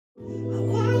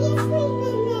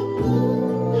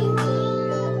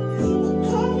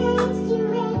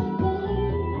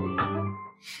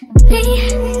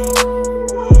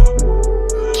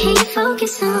Can't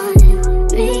focus on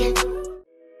me.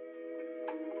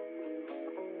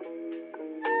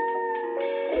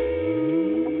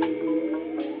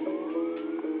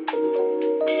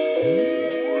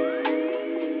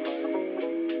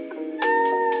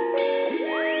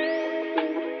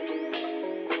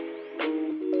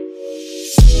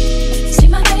 See,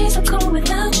 my days are cold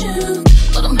without you,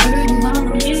 but I'm hurting while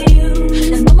I'm with you.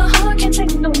 And though my heart can't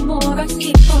take no more, I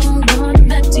keep on running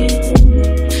back to you.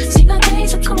 See, my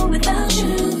days are cold without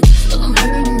you, but I'm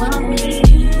hurting while I'm with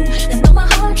you. And though my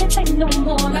heart can't take no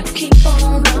more, I keep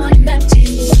on running back to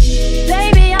you.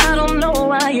 Baby, I don't know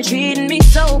why you're treating me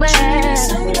so bad.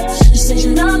 You said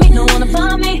you love me, no one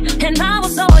above me, and I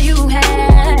was all you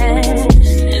had.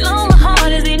 And all my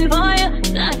heart is beating for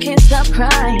you, I can't stop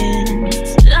crying.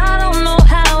 I don't know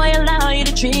how I allow you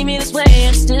to treat me this way,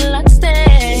 and still I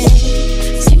stay.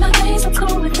 See, my days are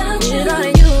cold without you,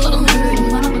 but I'm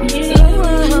hurting while I'm with you.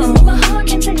 And though my heart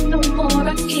can't take no more,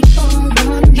 I keep on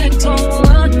running back to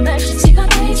you. See, my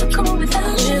days are cold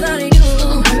without you, but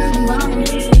I'm hurting while I'm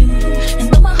with you. And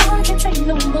though my heart can't take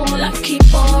no more, I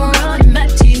keep on running back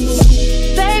to you.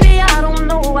 Baby, I don't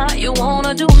know why you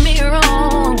wanna do me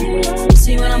wrong.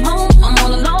 See, when I'm home, I'm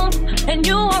all alone, and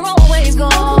you are always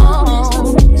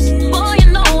gone. Boy,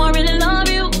 you know I really love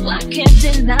you, I can't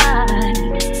deny.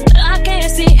 I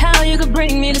can't see how you could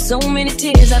bring me to so many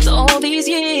tears after all these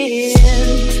years.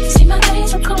 See, my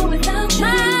days are cold without you,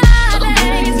 but I'm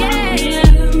hurting while I'm with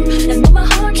you. And though my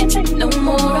heart can't take no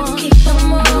more, I keep on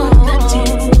running back to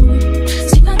you.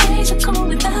 See, my days are cold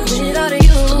without you, but I'm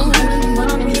hurting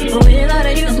while I'm with you.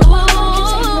 Without you, and though my heart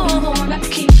can't take no more, I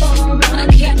keep on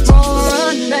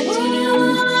running back to you.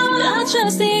 I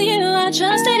trusted you, I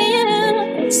trusted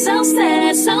you. So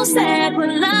sad, what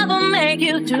love will make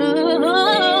you do.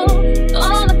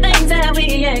 All the things that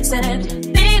we accept,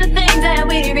 be the things that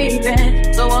we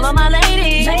regret. So all of my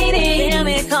ladies, hear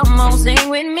me, come on, sing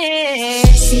with me.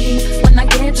 See, when I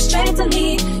get the strength to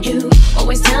leave you,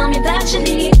 always tell me that you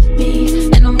need me.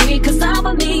 And I'm weak cause I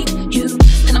believe you,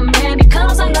 and I'm mad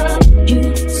because I love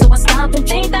you. So I stop and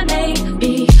think that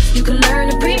maybe you could learn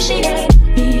to appreciate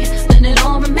me. Then it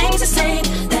all remains the same,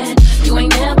 that you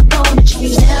ain't never gonna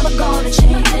change, never gonna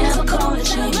change, never gonna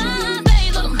change. My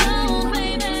days are cold,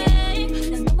 baby,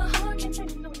 and though my heart can't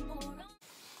take no more.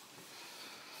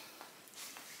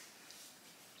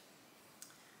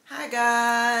 Hi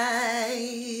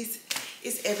guys,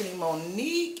 it's Ebony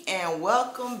Monique and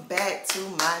welcome back to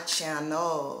my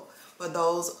channel. For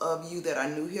those of you that are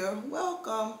new here,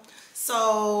 welcome.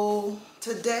 So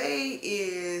today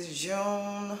is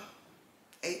June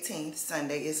 18th,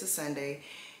 Sunday. It's a Sunday,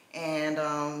 and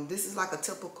this is like a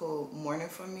typical morning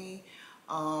for me.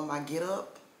 I get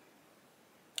up,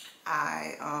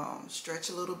 I stretch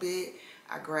a little bit,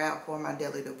 I grab for my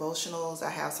daily devotionals. I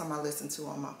have some I listen to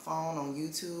on my phone, on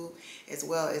YouTube, as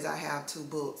well as I have 2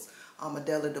 books. A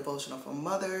daily devotional for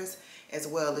mothers, as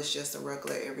well as just a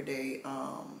regular everyday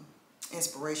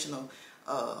inspirational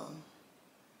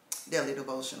daily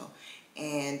devotional.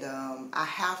 And I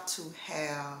have to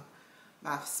have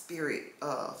my spirit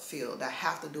filled. I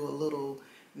have to do a little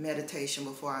meditation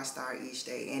before I start each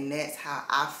day, and that's how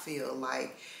I feel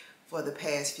like for the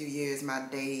past few years my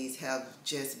days have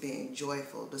just been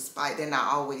joyful, despite they're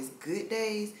not always good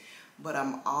days, but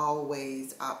I'm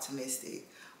always optimistic.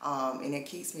 And it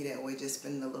keeps me that way, just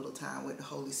spending a little time with the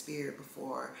Holy Spirit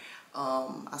before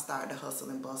I start to hustle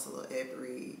and bustle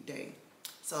every day.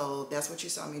 So that's what you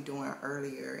saw me doing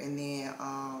earlier. And then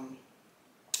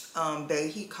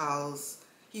Babe, he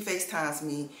FaceTimes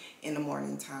me in the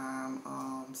morning time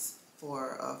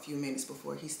for a few minutes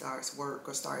before he starts work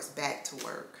or starts back to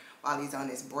work while he's on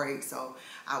his break. So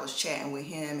I was chatting with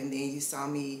him, and then you saw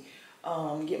me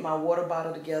get my water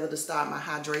bottle together to start my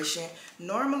hydration.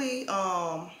 Normally,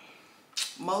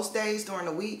 most days during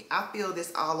the week, I fill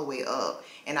this all the way up,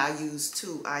 and I use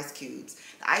 2 ice cubes.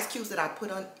 The ice cubes that I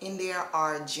put in there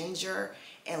are ginger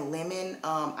and lemon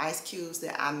ice cubes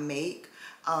that I make.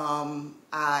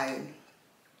 I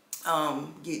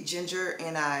get ginger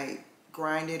and I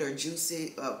grind it or juice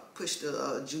it, push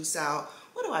the juice out.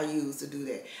 What do I use to do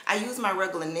that? I use my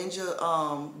regular Ninja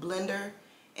blender,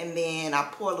 and then I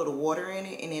pour a little water in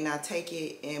it, and then I take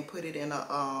it and put it in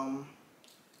a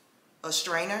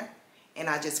strainer, and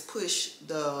I just push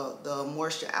the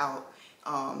moisture out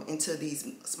into these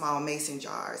small mason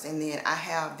jars. And then I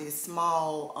have this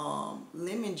small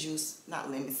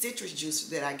citrus juice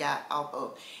that I got off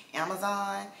of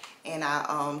Amazon, and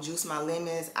I juice my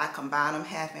lemons. I combine them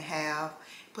half and half,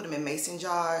 put them in mason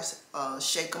jars,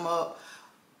 shake them up.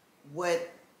 What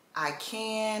I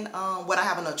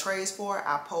have enough trays for,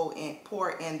 I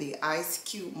pour in the ice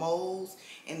cube molds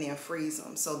and then freeze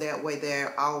them, so that way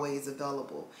they're always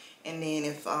available. And then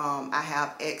if I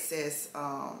have excess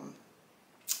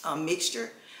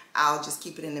mixture, I'll just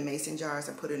keep it in the mason jars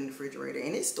and put it in the refrigerator,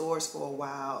 and it stores for a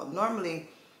while. Normally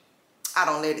I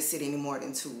don't let it sit any more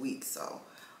than 2 weeks, so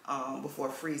before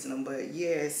freezing them. But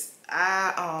yes,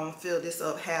 I filled this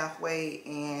up halfway,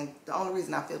 and the only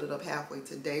reason I filled it up halfway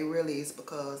today really is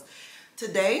because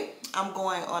today I'm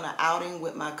going on an outing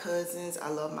with my cousins. I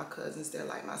love my cousins, they're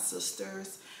like my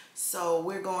sisters. So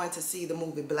we're going to see the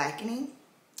movie Blackening,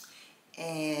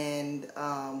 and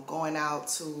going out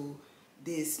to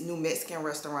this new Mexican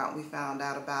restaurant we found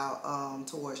out about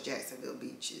towards Jacksonville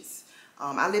Beaches.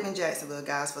 I live in Jacksonville,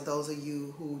 guys. For those of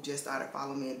you who just started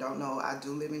following me and don't know, I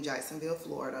do live in Jacksonville,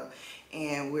 Florida,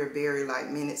 and we're very like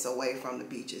minutes away from the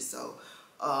beaches. So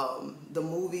the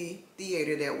movie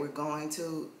theater that we're going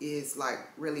to is like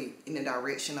really in the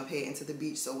direction of heading to the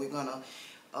beach. So we're gonna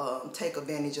take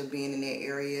advantage of being in that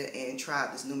area and try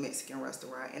this new Mexican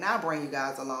restaurant, and I'll bring you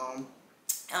guys along.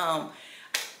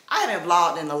 I haven't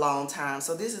vlogged in a long time,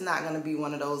 so this is not going to be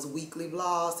one of those weekly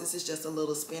vlogs. This is just a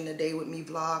little spend a day with me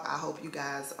vlog. I hope you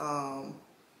guys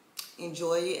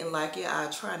enjoy it and like it. I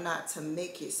try not to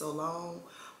make it so long,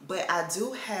 but I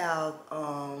do have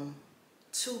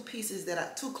two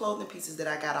clothing pieces that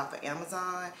I got off of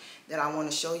Amazon that I want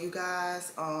to show you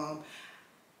guys. I'll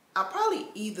probably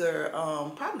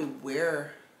probably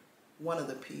wear one of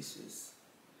the pieces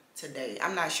today.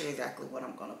 I'm not sure exactly what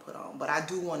I'm gonna put on, but I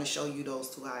do want to show you those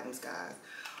two items, guys.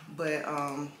 But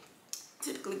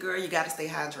typically, girl, you gotta stay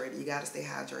hydrated. You gotta stay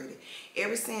hydrated.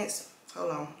 Ever since,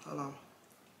 hold on.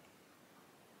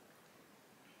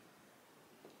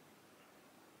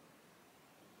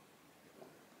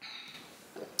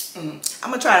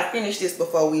 I'm gonna try to finish this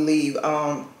before we leave.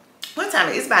 What time?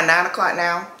 It's about 9 o'clock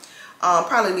now.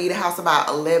 Probably leave the house about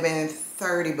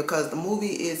 11:30 because the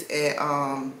movie is at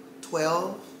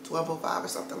 12:05 or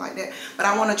something like that. But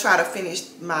I want to try to finish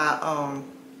my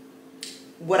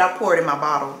what I poured in my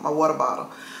bottle, my water bottle.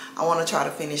 I want to try to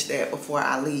finish that before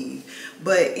I leave.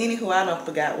 But anywho, I done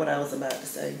forgot what I was about to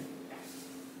say.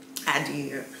 I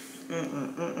did. I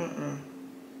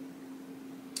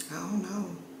don't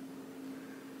know.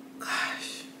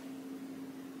 Gosh,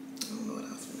 I don't know what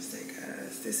I was gonna say,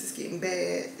 guys. This is getting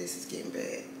bad. This is getting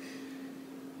bad.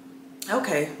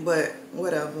 Okay, but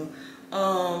whatever.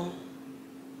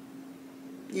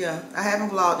 Yeah, I haven't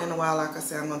vlogged in a while. Like I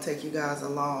said, I'm gonna take you guys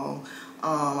along.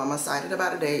 I'm excited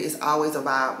about the day. It's always a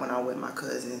vibe when I'm with my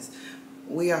cousins.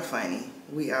 We are funny.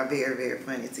 We are very, very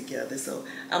funny together. So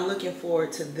I'm looking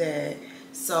forward to that.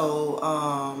 So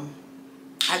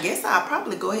I guess I'll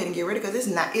probably go ahead and get ready because it's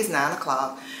 9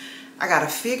 o'clock. I gotta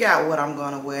figure out what I'm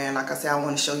gonna wear. And like I said, I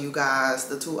want to show you guys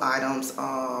the two items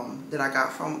that I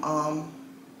got from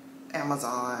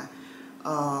Amazon.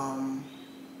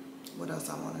 What else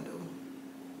I want to do?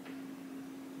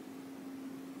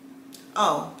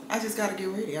 Oh, I just gotta get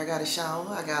ready. I gotta shower.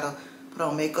 I gotta put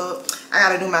on makeup. I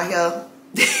gotta do my hair.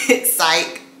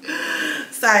 Psych.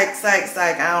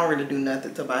 I don't really do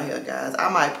nothing to my hair, guys. I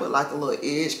might put like a little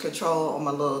edge control on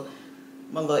my little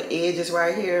edges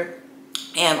right here,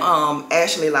 and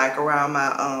actually like around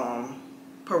my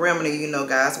perimeter, you know,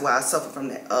 guys, where I suffer from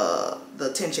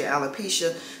the tension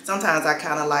alopecia. Sometimes I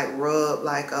kind of like rub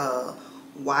like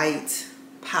white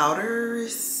powdery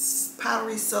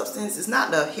substance. It's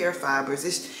not the hair fibers.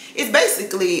 It's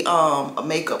basically a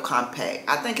makeup compact.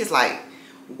 I think it's like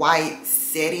white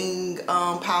setting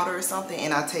powder or something,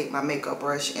 and I take my makeup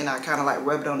brush and I kind of like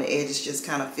rub it on the edges, just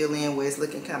kind of fill in where it's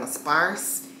looking kind of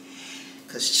sparse.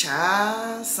 Cause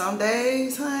child, some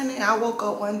days, honey, I woke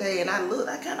up one day and I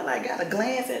kind of like got a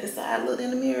glance at the side, looked in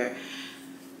the mirror.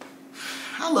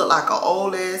 I look like an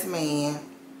old ass man.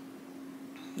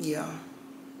 Yeah.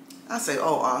 I say,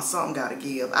 something gotta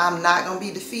give. I'm not gonna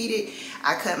be defeated.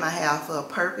 I cut my hair for a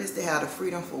purpose, to have the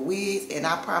freedom for wigs, and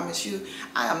I promise you,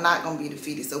 I am not gonna be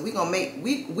defeated. So we gonna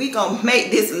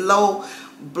make this low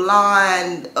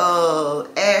blonde,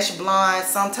 ash blonde,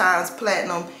 sometimes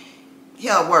platinum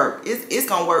hair work. It's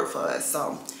gonna work for us.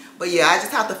 So, but yeah, I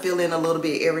just have to fill in a little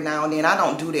bit every now and then. I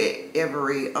don't do that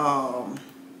every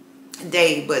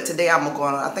day, but today I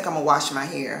think I'm gonna wash my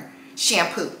hair,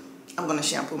 shampoo. I'm gonna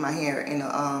shampoo my hair in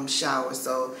the shower,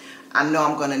 so I know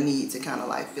I'm gonna need to kind of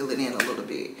like fill it in a little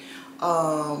bit.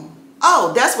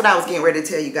 Oh, that's what I was getting ready to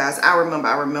tell you guys. I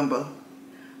remember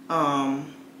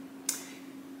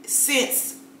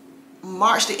since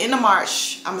March, the end of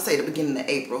March, I'm gonna say the beginning of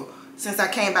April, since I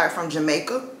came back from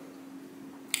Jamaica,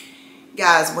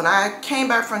 Guys, when I came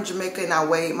back from Jamaica and I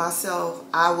weighed myself,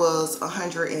 I was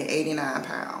 189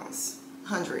 pounds.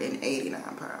 189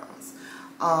 pounds.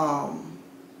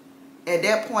 At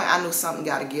that point, I knew something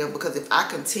got to give, because if I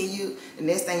continue, the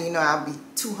next thing you know, I'll be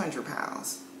 200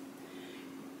 pounds.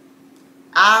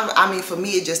 I mean, for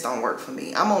me, it just don't work for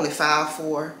me. I'm only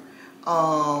 5'4".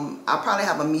 I probably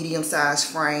have a medium-sized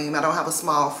frame. I don't have a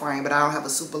small frame, but I don't have a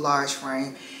super large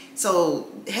frame. So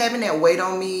having that weight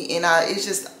on me, and it's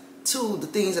just the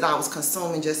things that I was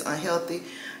consuming just unhealthy.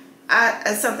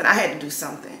 It's something I had to do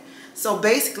something. So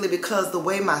basically, because the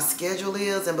way my schedule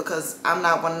is, and because I'm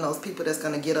not one of those people that's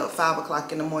gonna get up 5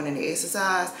 o'clock in the morning to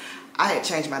exercise, I had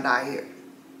changed my diet.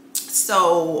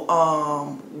 So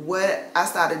what I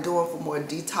started doing for more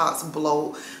detox,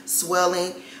 bloat,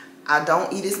 swelling, I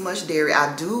don't eat as much dairy.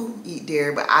 I do eat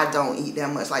dairy, but I don't eat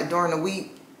that much. Like during the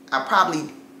week, I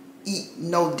probably eat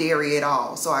no dairy at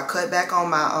all. So I cut back on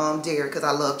my dairy because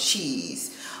I love cheese.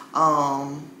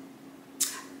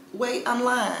 Wait, I'm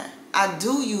lying. I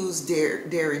do use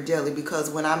dairy daily, because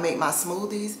when I make my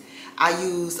smoothies, I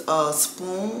use a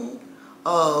spoon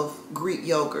of Greek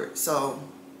yogurt. So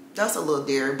that's a little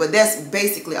dairy, but that's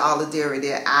basically all the dairy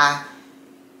that I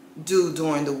do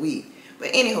during the week. But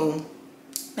anywho,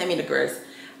 let me digress.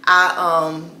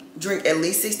 I drink at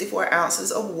least 64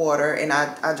 ounces of water, and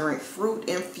I drink fruit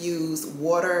infused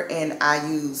water, and I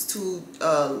use 2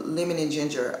 lemon and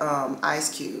ginger ice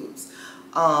cubes.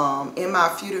 In my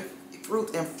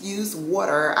fruit infused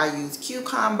water, I use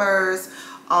cucumbers,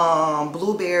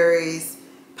 blueberries,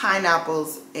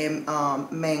 pineapples, and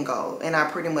mango, and I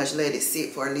pretty much let it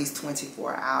sit for at least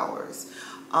 24 hours.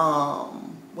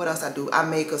 What else I do? I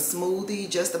make a smoothie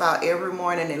just about every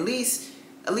morning, at least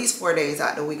 4 days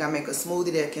out the week. I make a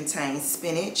smoothie that contains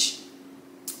spinach,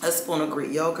 a spoon of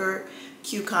Greek yogurt,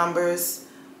 cucumbers.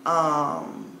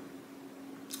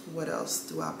 What else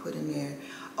do I put in there?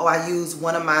 Oh, I use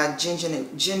one of my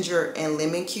ginger and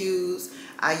lemon cubes.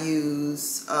 I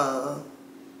use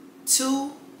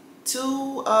two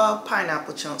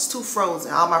pineapple chunks, 2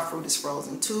 frozen. All my fruit is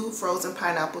frozen. 2 frozen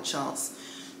pineapple chunks,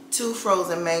 2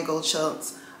 frozen mango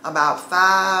chunks, about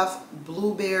 5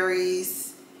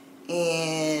 blueberries,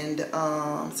 and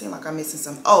seem like I'm missing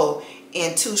something. Oh,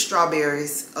 and 2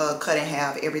 strawberries cut in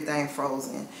half, everything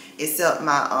frozen except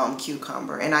my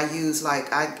cucumber. And I use like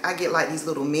I get like these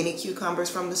little mini cucumbers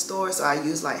from the store, so I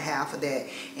use like half of that,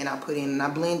 and I put in and I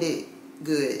blend it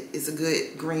good. It's a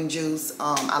good green juice.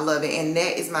 I love it, and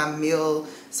that is my meal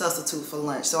substitute for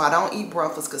lunch. So I don't eat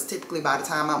breakfast, because typically by the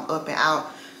time I'm up and out,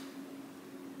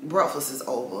 breakfast is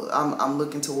over. I'm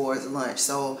looking towards lunch.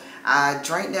 So I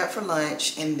drink that for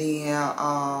lunch, and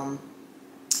then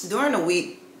during the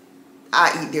week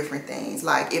I eat different things.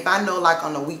 Like if I know, like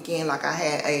on the weekend, like I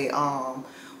had a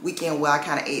weekend where I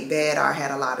kind of ate bad, or I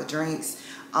had a lot of drinks,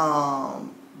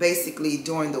 basically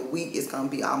during the week it's gonna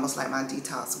be almost like my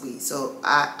detox week. So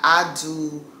I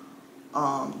do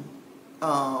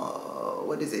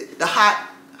what is it, the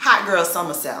hot girl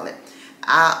summer salad.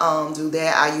 I do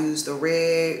that. I use the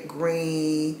red,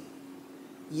 green,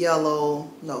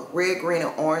 and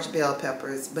orange bell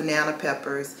peppers, banana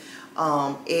peppers,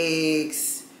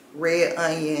 eggs, red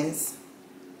onions.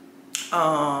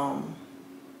 I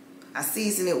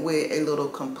season it with a little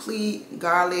complete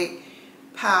garlic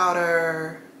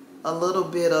powder, a little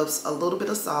bit of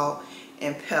salt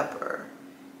and pepper.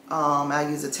 I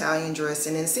use Italian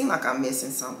dressing, and it seems like I'm missing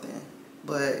something,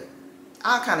 but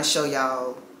I'll kind of show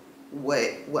y'all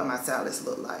what my salads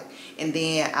look like. And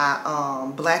then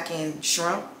I blacken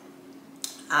shrimp.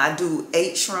 I do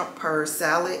 8 shrimp per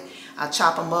salad. I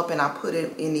chop them up and I put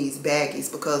it in these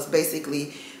baggies, because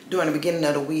basically during the beginning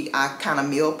of the week I kind of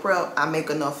meal prep. I make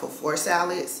enough for 4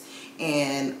 salads,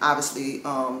 and obviously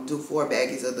do 4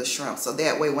 baggies of the shrimp, so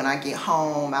that way when I get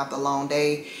home after a long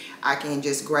day, I can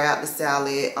just grab the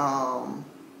salad. I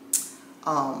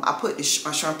put the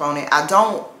shrimp on it.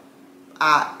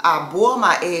 I boil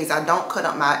my eggs. I don't cut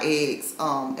up my eggs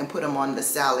and put them on the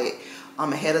salad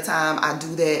ahead of time. I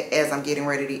do that as I'm getting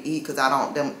ready to eat, because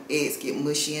them eggs get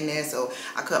mushy in there. So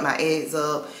I cut my eggs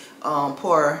up,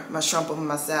 pour my shrimp over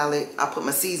my salad. I put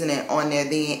my seasoning on there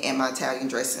then, and my Italian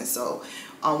dressing. So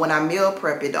when I meal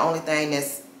prep it, the only thing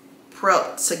that's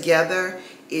prepped together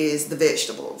is the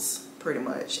vegetables, pretty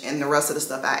much, and the rest of the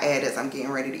stuff I add as I'm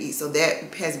getting ready to eat. So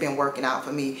that has been working out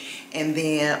for me. And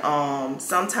then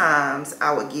sometimes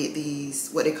I would get these,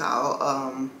 what they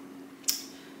call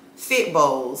fit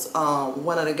bowls.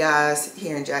 One of the guys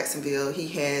here in Jacksonville, he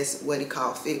has what he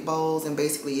called fit bowls, and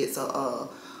basically it's a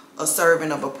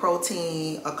serving of a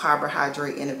protein, a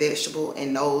carbohydrate, and a vegetable,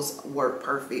 and those work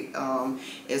perfect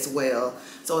as well.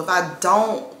 So if I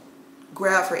don't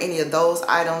grab for any of those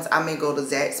items, I may go to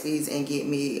Zaxby's and get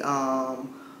me a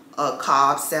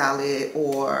Cobb salad,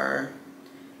 or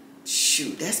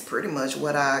shoot, that's pretty much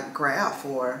what I grab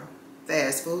for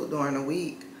fast food during the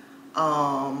week.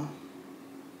 Yeah,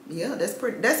 that's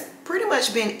pretty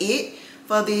much been it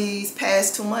for these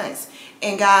past 2 months.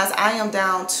 And guys, I am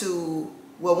down to,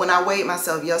 well, when I weighed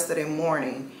myself yesterday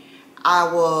morning,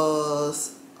 I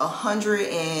was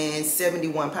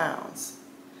 171 pounds.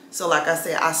 So like I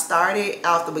said, I started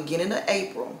out the beginning of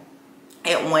April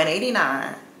at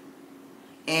 189,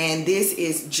 and this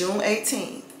is June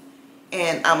 18th,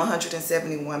 and I'm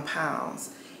 171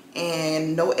 pounds,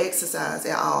 and no exercise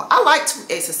at all. I like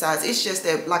to exercise. It's just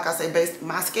that, like I said,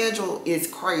 my schedule is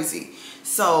crazy.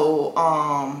 So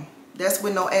that's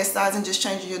with no exercising, just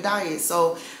changing your diet.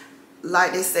 So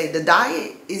like they say, the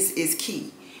diet is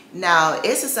key. Now,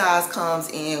 exercise comes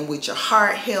in with your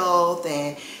heart health,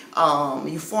 and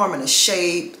you forming a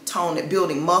shape, toning,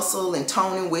 building muscle and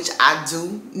toning, which I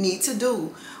do need to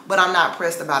do, but I'm not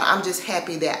pressed about it. I'm just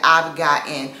happy that I've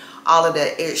gotten all of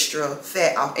that extra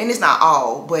fat off, and it's not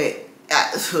all, but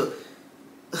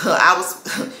I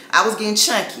was getting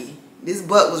chunky. This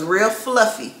butt was real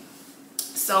fluffy.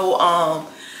 So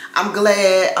I'm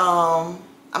glad.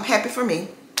 I'm happy for me.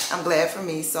 I'm glad for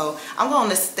me. So I'm going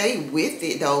to stay with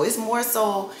it though. It's more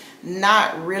so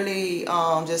not really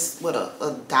just with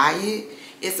a diet.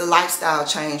 It's a lifestyle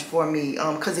change for me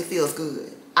because it feels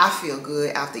good. I feel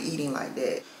good after eating like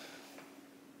that.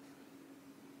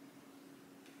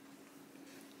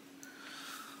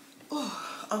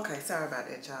 Oh, okay, sorry about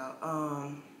that,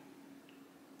 y'all.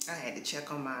 I had to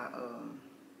check on my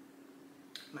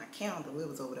my candle. It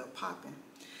was over there popping.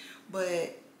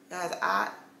 But guys,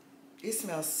 it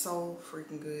smells so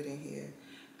freaking good in here.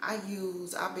 I've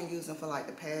been using for like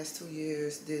the past 2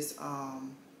 years this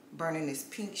burning this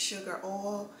pink sugar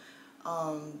oil.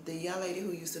 The young lady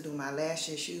who used to do my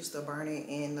lashes, she used to burn it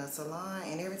in the salon,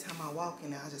 and every time I walk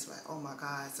in there, I just like, oh my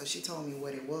God. So she told me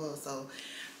what it was. So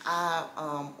I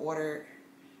ordered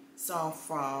some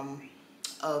from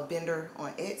a vendor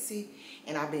on Etsy,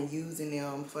 and I've been using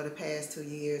them for the past 2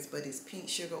 years. But it's pink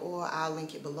sugar oil. I'll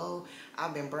link it below.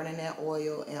 I've been burning that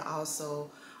oil, and also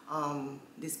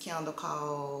this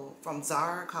candle from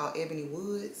Zara called Ebony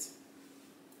Woods.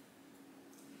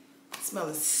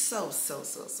 Smelling so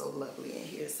lovely in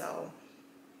here. So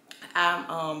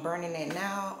I'm burning that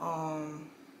now,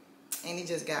 and it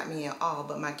just got me in awe.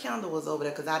 But my candle was over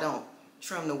there because I don't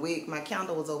trim the wick. My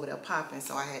candle was over there popping,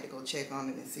 so I had to go check on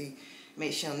it and see,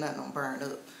 make sure nothing don't burn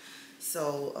up.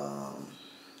 So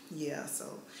yeah, so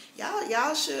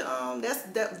y'all should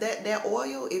that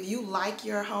oil, if you like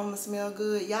your home to smell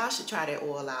good, y'all should try that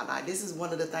oil out. Like, this is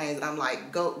one of the things that I'm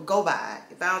like, go buy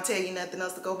it. If I don't tell you nothing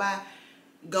else to go buy,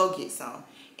 go get some.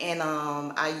 And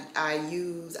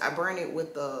I burn it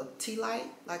with a tea light,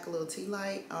 like a little tea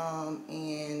light,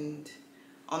 and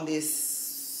on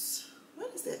this,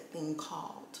 what is that thing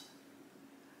called?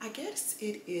 I guess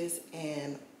it is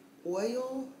an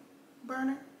oil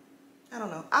burner. I don't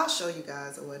know. I'll show you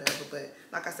guys or whatever. But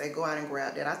like I said, go out and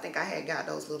grab that. I think I had got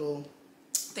those little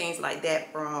things like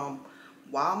that from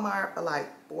Walmart for like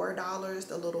 $4,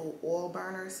 the little oil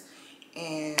burners.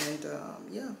 And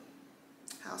yeah,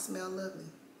 house smell lovely.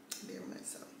 Very much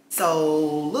so.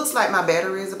 So looks like my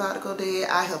battery is about to go dead.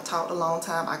 I have talked a long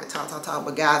time. I could talk.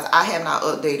 But guys, I have not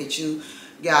updated you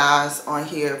guys on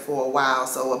here for a while.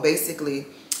 So basically,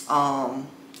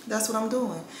 that's what I'm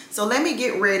doing. So let me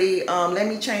get ready. Let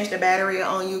me change the battery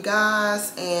on you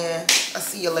guys, and I'll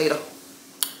see you later.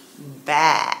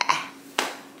 Bye.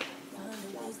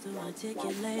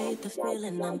 Articulate the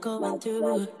feeling I'm going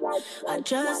through. I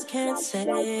just can't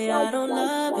say I don't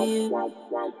love you,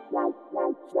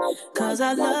 'cause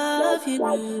I love you.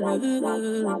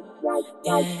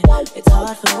 Yeah, it's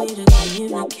hard for me to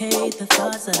communicate the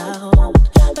thoughts that I hold,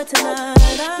 but tonight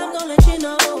I'm gonna let you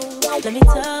know. Let me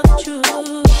tell the truth.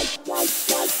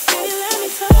 Baby, let me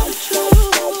tell the truth.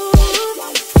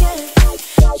 Yeah,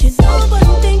 you know what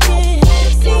I'm thinking.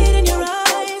 See it in your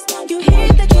eyes. You hear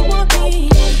that you want me.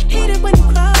 Hate it when you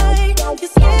cry. You're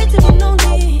scared to be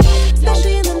lonely,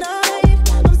 especially in the night.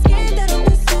 I'm scared that I'll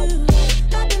miss you.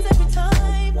 Happens every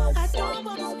time. I don't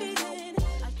want this feeling.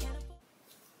 I can't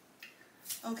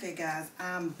afford. Okay guys,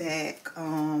 I'm back.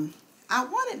 I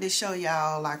wanted to show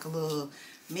y'all like a little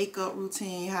makeup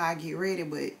routine, how I get ready,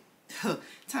 but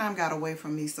time got away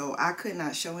from me, so I could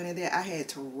not show any of that. I had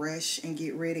to rush and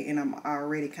get ready, and I'm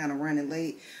already kind of running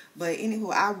late. But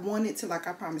anywho, I wanted to, like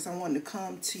I promised, I wanted to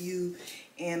come to you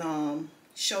and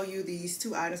show you these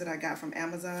two items that I got from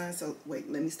Amazon. So wait,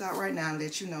 let me start right now and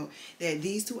let you know that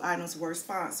these two items were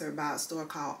sponsored by a store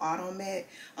called Automet.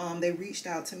 They reached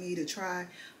out to me to try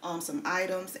some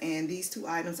items, and these two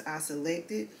items I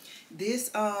selected.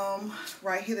 This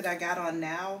right here that I got on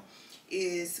now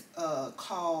is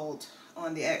called,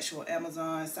 on the actual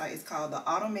Amazon site, it's called the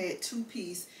Automet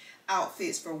 2-piece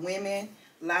outfits for women,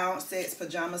 lounge sets,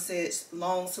 pajama sets,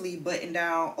 long sleeve button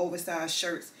down, oversized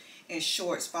shirts, and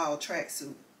shorts fall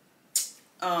tracksuit.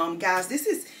 Guys, this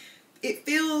is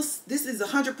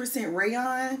 100%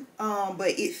 rayon, but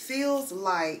it feels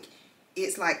like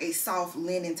it's like a soft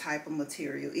linen type of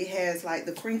material. It has like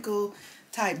the crinkle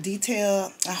type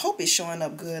detail. I hope it's showing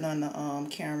up good on the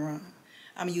camera.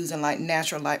 I'm using like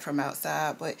natural light from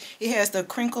outside, but it has the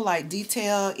crinkle like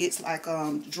detail. It's like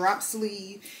drop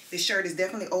sleeve. The shirt is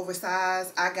definitely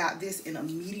oversized. I got this in a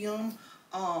medium.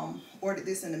 Ordered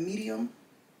this in a medium.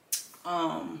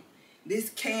 This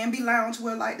can be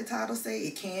loungewear, like the title say.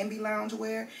 It can be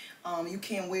loungewear. You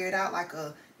can wear it out like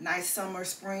a nice summer,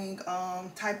 spring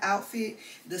type outfit.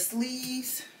 The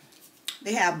sleeves,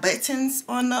 they have buttons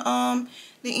on the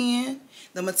end.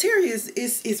 The material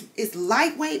is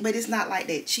lightweight, but it's not like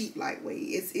that cheap lightweight.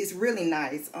 It's really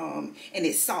nice. And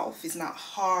it's soft. It's not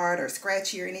hard or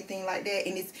scratchy or anything like that.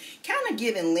 And it's kind of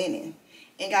giving linen.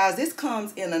 And guys, this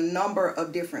comes in a number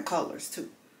of different colors too.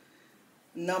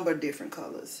 Number of different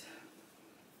colors.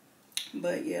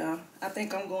 But yeah, I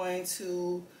think I'm going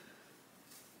to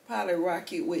probably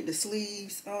rock it with the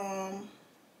sleeves.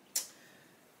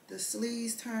 The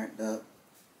sleeves turned up,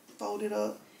 folded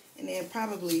up, and then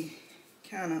probably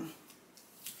kind of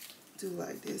do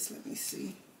like this. Let me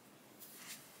see.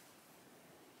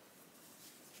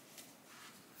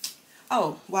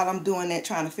 Oh, while I'm doing that,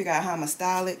 trying to figure out how I'm gonna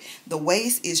style it, the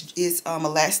waist is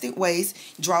elastic waist,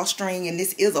 drawstring, and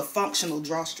this is a functional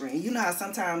drawstring. You know how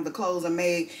sometimes the clothes are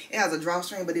made, it has a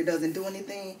drawstring, but it doesn't do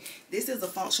anything. This is a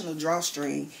functional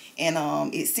drawstring,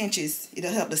 and it cinches.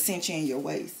 It'll help to cinch in your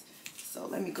waist. So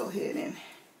let me go ahead and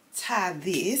tie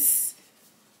this.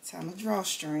 Tie my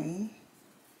drawstring.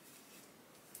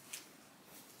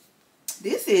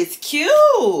 This is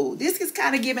cute. This is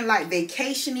kind of giving like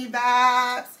vacation-y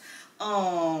vibes.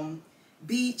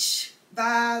 Beach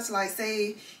vibes, like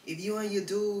say if you and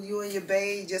your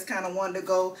babe just kind of wanted to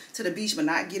go to the beach but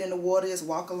not get in the water, just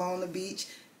walk along the beach.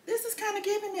 This is kind of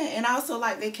giving it. And also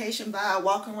like vacation vibe,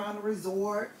 walking around the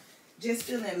resort, just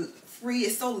feeling free.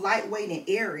 It's so lightweight and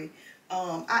airy.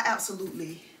 I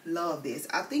absolutely love this.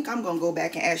 I think I'm gonna go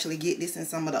back and actually get this in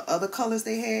some of the other colors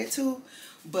they had too.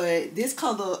 But this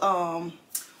color,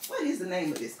 what is the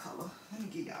name of this color? Let me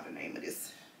give y'all the name of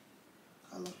this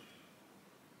color.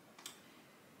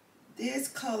 This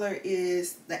color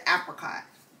is the apricot,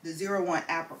 the 01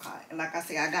 apricot. And like I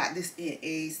say, I got this in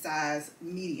a size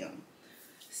medium.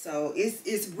 So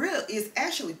it's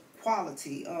actually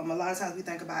quality. A lot of times we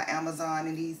think about Amazon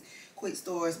and these quick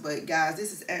stores, but guys,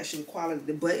 this is actually quality.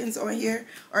 The buttons on here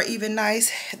are even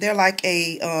nice. They're like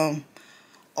a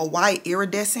white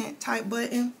iridescent type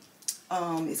button.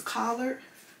 It's collared.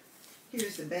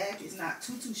 Here's the back. It's not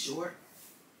too short.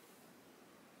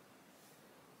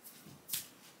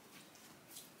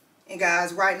 And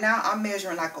guys, right now I'm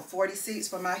measuring like a 46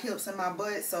 for my hips and my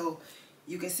butt, so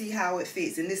you can see how it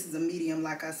fits. And this is a medium,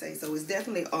 like I say, so it's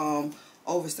definitely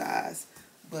oversized.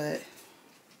 But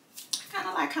I kind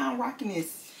of like how I'm rocking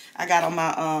this. I got on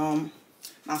my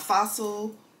my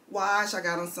Fossil watch. I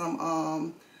got on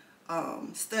some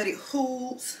studded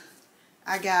hoops.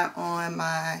 I got on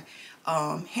my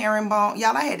herringbone.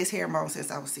 Y'all, I had this herringbone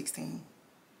since I was 16.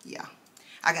 Yeah.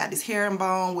 I got this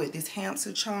herringbone with this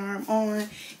hamster charm on.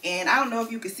 And I don't know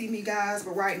if you can see me, guys,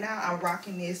 but right now I'm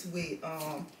rocking this with,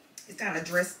 it's kind of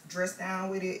dressed down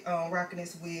with it. Rocking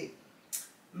this with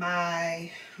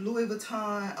my Louis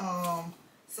Vuitton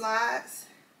slides.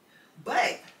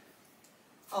 But,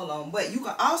 hold on, but you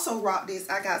can also rock this.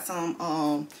 I got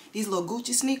some, these little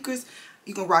Gucci sneakers.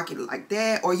 You can rock it like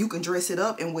that, or you can dress it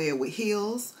up and wear it with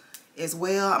heels as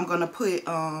well. I'm going to put,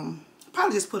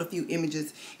 probably just put a few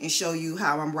images and show you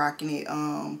how I'm rocking it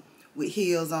with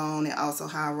heels on, and also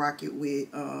how I rock it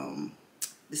with the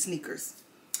sneakers.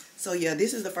 So yeah,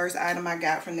 this is the first item I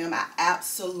got from them. I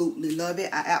absolutely love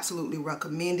it. I absolutely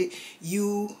recommend it.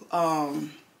 You'll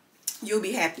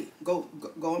be happy. Go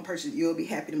and purchase it. You'll be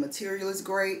happy. The material is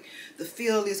great. The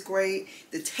feel is great.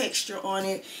 The texture on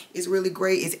it is really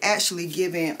great. It's actually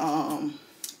giving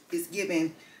it's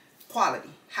giving quality,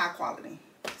 high quality.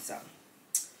 So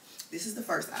this is the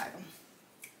first item.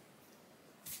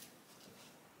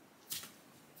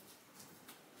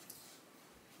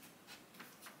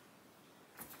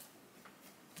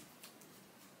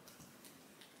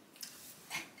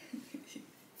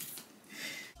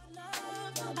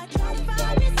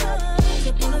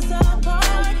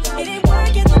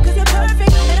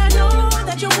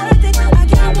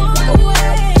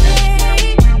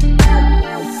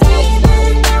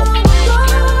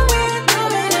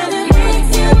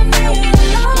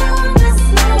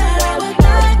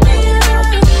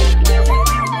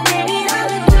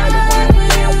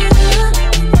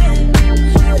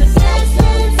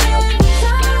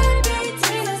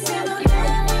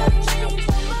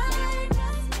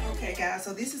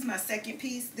 second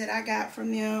piece that I got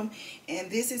from them,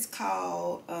 and this is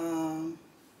called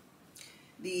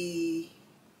the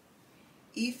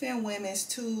Ethan Women's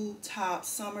Two Top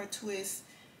Summer Twist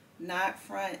Knot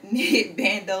Front Knit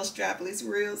Bandeau Strapless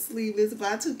Real Sleeveless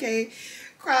Y2K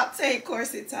Crop Tank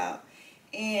Corset Top.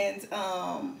 And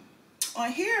on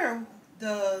here,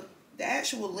 the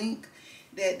actual link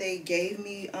that they gave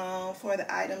me for the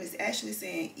item is actually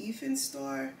saying Ethan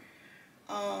Store.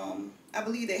 I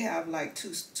believe they have like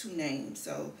two names.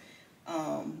 So,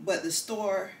 but the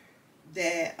store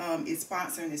that is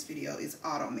sponsoring this video is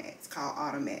Automet. It's called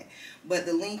Automet. But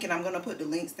the link, and I'm gonna put the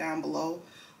links down below.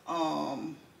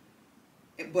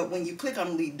 But when you click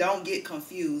on the link, don't get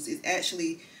confused. It's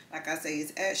actually, like I say,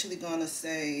 it's actually gonna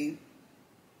say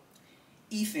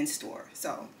Ethan Store.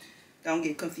 So don't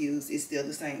get confused. It's still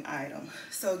the same item.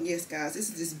 So yes, guys, this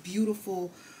is this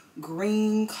beautiful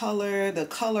green color. The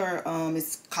color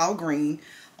is called green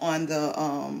on the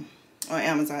on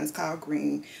Amazon. It's called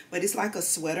green, but it's like a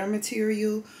sweater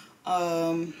material.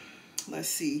 Let's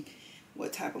see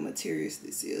what type of materials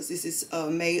this is. This is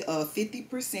made of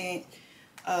 50%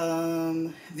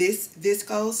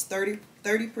 viscose,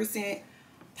 30%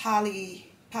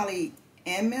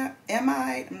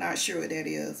 polyamide. I'm not sure what that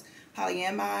is.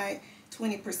 Polyamide,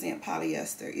 20%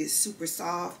 polyester. It's super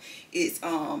soft. It's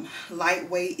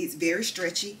lightweight. It's very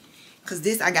stretchy. Because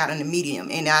this I got in a medium.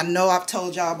 And I know I've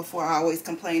told y'all before, I always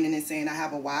complaining and saying I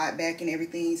have a wide back and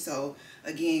everything. So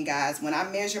again, guys, when I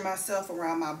measure myself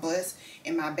around my bust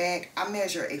and my back, I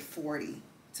measure a 40.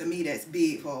 To me, that's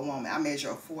big for a woman. I measure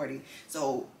a 40.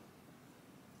 So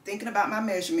thinking about my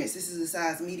measurements, this is a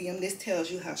size medium. This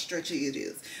tells you how stretchy it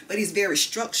is. But it's very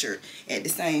structured at the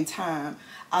same time.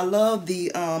 I love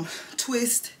the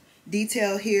twist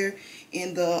detail here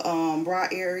in the bra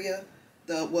area,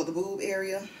 the boob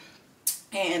area.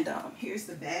 And here's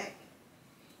the back.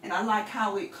 And I like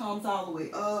how it comes all the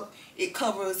way up. It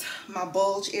covers my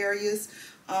bulge areas.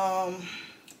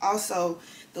 Also,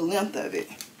 the length of it.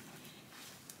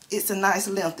 It's a nice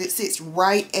length. It sits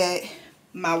right at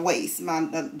my waist,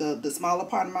 the smaller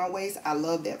part of my waist. I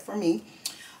love that for me.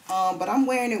 But I'm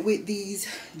wearing it with these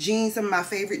jeans, some of my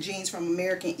favorite jeans from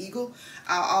American Eagle.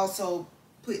 I'll also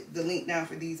put the link down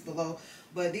for these below.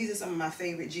 But these are some of my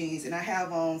favorite jeans, and I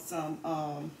have on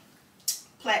some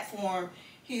platform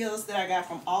heels that I got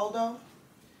from Aldo.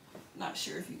 Not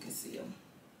sure if you can see them,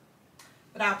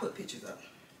 but I'll put pictures up.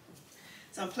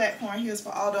 Some platform heels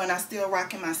for Aldo, and I'm still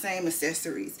rocking my same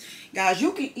accessories. Guys,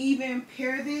 you can even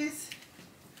pair this.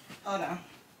 Hold on.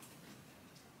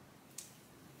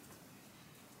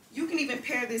 You can even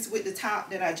pair this with the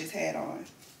top that I just had on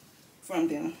from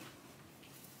them.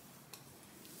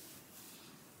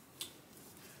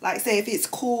 Like, say if it's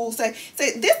cool, say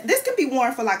this can be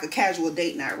worn for like a casual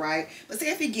date night, right? But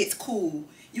say if it gets cool,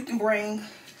 you can bring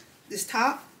this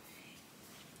top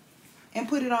and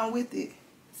put it on with it.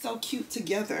 So cute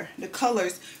together. The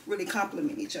colors really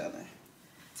complement each other.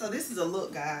 So this is a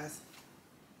look, guys.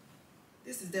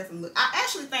 This is definitely a look. I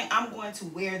actually think I'm going to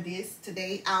wear this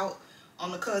today out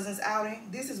on the cousin's outing.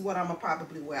 This is what I'm gonna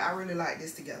probably wear. I really like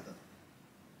this together.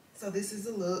 So this is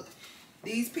a look.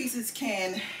 These pieces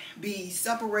can be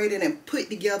separated and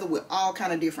put together with all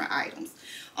kind of different items.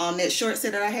 On that short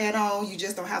set that I had on, you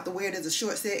just don't have to wear it as a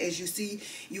short set. As you see,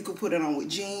 you can put it on with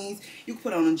jeans. You can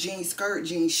put it on a jean skirt,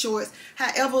 jean shorts.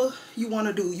 However you want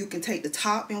to do, you can take the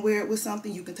top and wear it with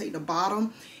something. You can take the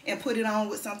bottom and put it on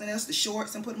with something else. The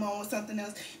shorts and put them on with something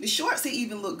else. The shorts will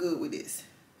even look good with this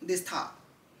top.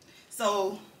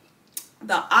 So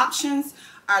the options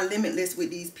are limitless with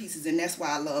these pieces, and that's why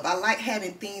I like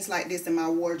having things like this in my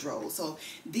wardrobe. So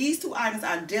these two items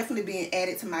are definitely being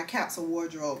added to my capsule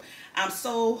wardrobe. I'm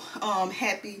so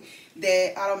happy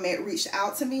that Automet reached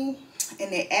out to me,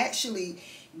 and they actually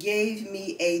gave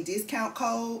me a discount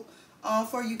code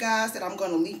for you guys that I'm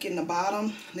going to link in the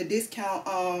bottom. The discount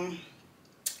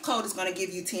code is going to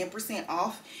give you 10%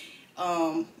 off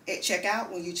at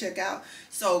checkout when you check out.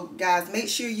 So guys, make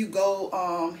sure you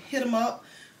go hit them up.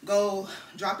 Go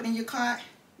drop it in your cart.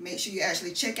 Make sure you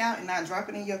actually check out and not drop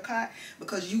it in your cart,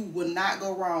 because you will not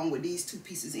go wrong with these two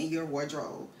pieces in your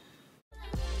wardrobe.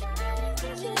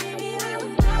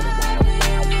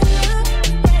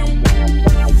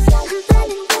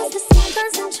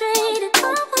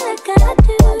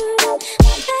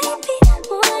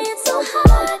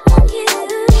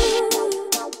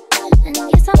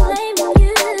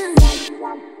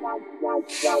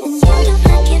 And you know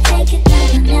I can't take it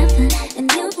now or never.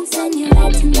 And you can send your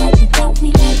right to me to make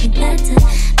me like it better.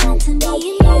 Not to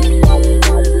me and you.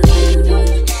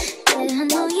 Yeah, I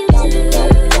know you do. You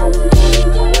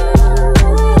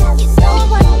know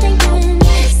what I'm thinking.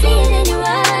 See it in your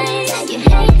eyes. You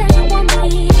hate that I'm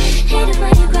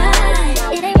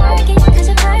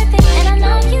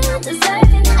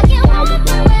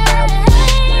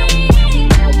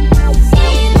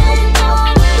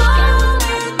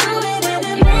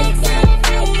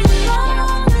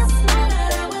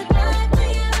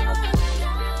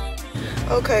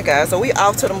guys. So we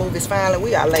off to the movies finally.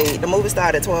 We are late. The movie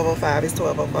started at 12:05. It's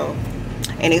 12:04.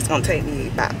 And it's gonna take me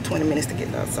about 20 minutes to get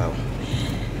there. So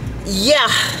yeah.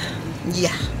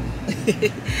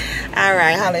 All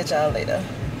right, I'll let y'all later.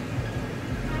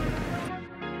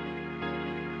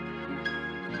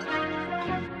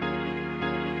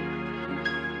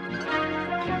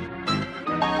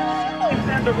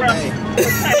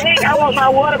 I want my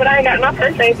water, but I ain't got my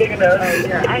purse ain't big enough. Oh,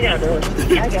 yeah, I got a little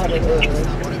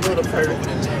purse.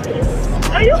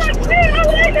 Oh, you like that? I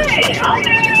like that.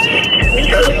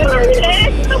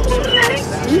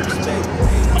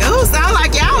 Oh, sound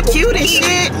like y'all cute and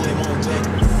shit.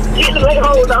 Get the little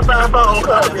holes off our phone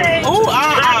calls. Oh,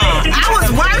 I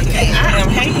was working.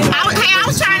 I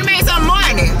was trying to make some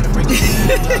money.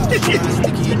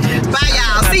 Bye,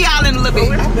 y'all. See y'all in a little bit.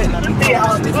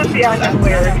 We'll see y'all next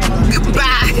week.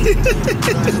 Bye.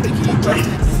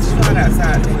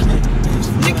 outside.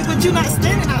 Nigga, but you not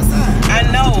standing outside. I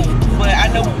know, but I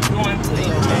know we're going to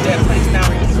that place now.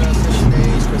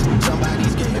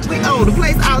 The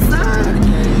place outside?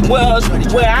 Well,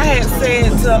 where I had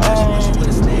said to,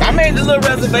 I made the little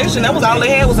reservation. That was all they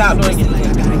had was outdoor.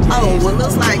 Oh, well,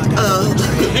 looks like, look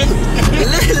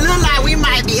like we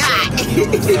might be hot.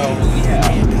 So, yeah.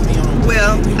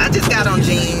 Well, I just got on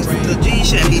jeans. The jeans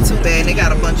shouldn't be too bad. They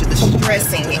got a bunch of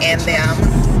distressing in them.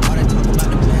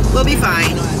 We'll be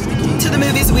fine. To the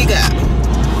movies we go.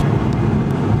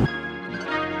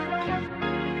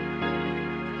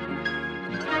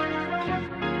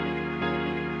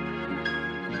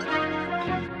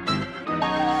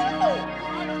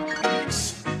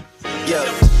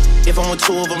 If I'm with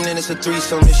two of them, then it's a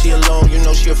threesome. If she alone, you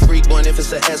know she a freak one. If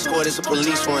it's an escort, it's a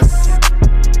police one.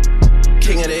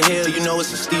 King of the hill, you know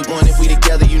it's a steep one. If we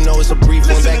together, you know it's a brief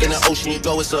one. Back in the ocean, you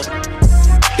go, it's a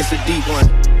deep one.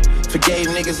 Forgave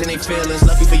niggas and they feelings.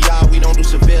 Lucky for y'all, we don't do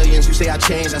civilians. You say I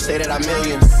changed, I say that I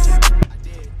million.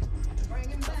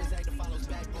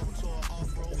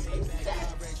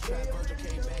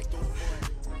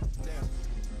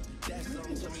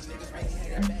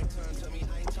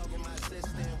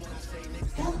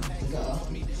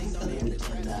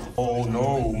 Oh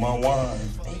no, my wine.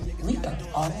 We are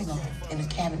all alone in a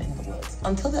cabin in the woods.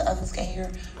 Until the others get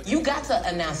here, you got to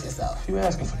announce yourself. You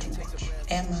asking for too much.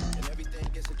 Am I?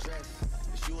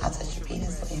 I'll touch your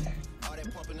penis later.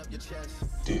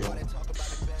 Deal.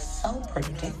 So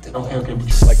predictable. Okay,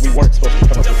 but like we weren't supposed to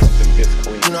come up with something this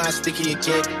clean. You know how sticky it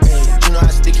get, ayy. You know how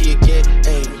sticky it get,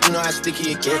 ayy. You know how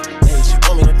sticky it get, ayy. She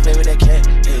want me to play with that cat,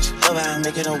 ayy. She love how I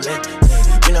make it on wet,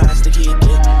 ayy. You know how sticky it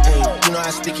get, ayy. You know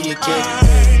how sticky it get, ayy.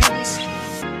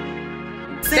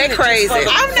 They crazy.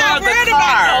 I'm not worried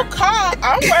about no car.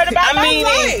 I'm worried about my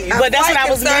life. But that's what I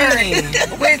was meaning.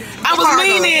 I was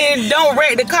meaning don't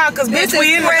wreck the car because bitch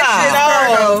we in the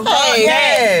car. Hey,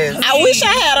 yes. I wish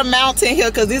I had a mountain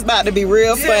here because it's about to be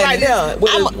real funny. Right there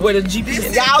with a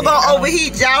GPS. Y'all gonna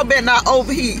overheat. Y'all better not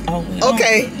overheat.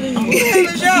 Okay.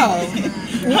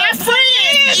 My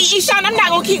friend, Ishan, I'm not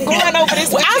gonna keep going over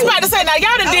this. I was about to say, now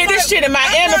y'all done did this shit in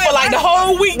Miami for like the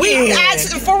whole weekend.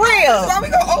 For real. Why we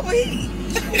gonna overheat?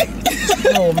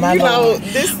 Oh my Lord.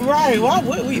 This right. Why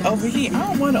would we overheat? I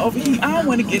don't want to overheat. I don't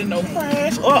want to get in no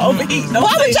crash or overheat. No.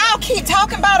 Why would y'all keep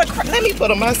talking about a crash? Let me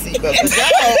put on my seatbelt.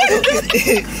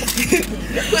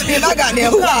 Put me in my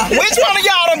goddamn car. Which one of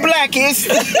y'all the blackest?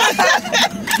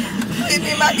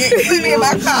 Put me in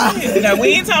my car. Now we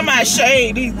ain't talking about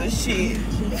shade either. Shit.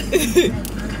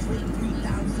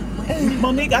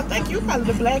 Monique, I think you probably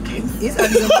the blackest.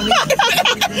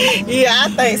 Yeah, I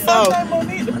think so.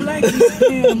 Monique the blackest.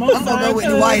 I'm gonna go with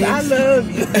the whitest. I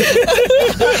love you.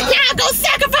 Y'all gonna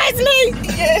sacrifice me?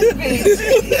 Yes, bitch.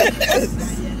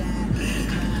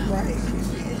 Right.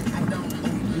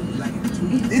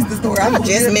 This is the story. I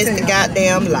just missed the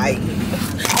goddamn light.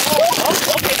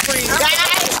 Okay, friend.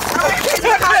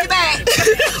 We'll call you back.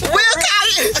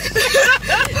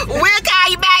 We'll call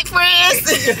you back, friends.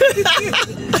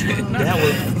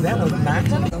 That was not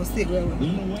coming.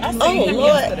 Oh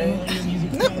Lord.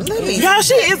 Let me. Y'all,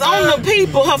 she is on the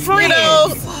people, her friends.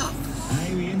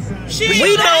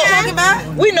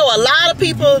 We know a lot of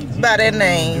people by that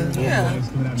name. Yeah.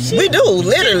 We do,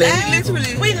 literally.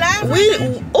 We live. We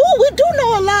do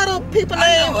know a lot of people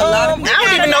named. I don't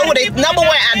even know who they. Number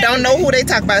one, I don't know who they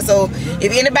talk about. So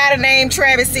if anybody named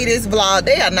Travis see this vlog,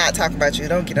 they are not talking about you.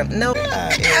 Don't get them. No.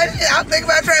 I'm thinking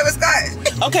about Travis Scott.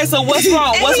 Okay, so what's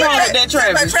wrong? What's wrong with that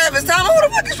Travis? Travis Thomas. Who the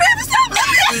fuck is Travis Thomas?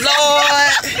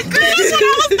 Lord. That's what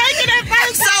I was thinking at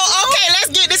first. So okay,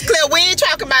 let's get this clear. We ain't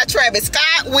talking about Travis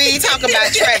Scott. We ain't talking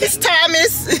about Travis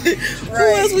Thomas. Who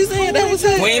else we saying that was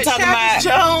it? We ain't talking about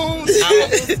Jones,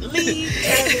 Lee,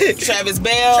 Travis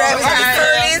Bell,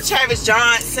 Travis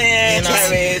Johnson,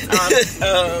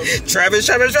 Travis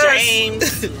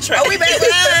James. Are we back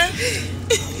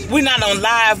live? We not on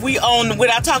live. We on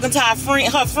without talking to our friend,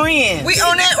 her friend. We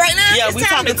on that right now? Yeah, It's we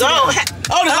time talking to to go. them.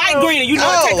 Oh, the light green. You know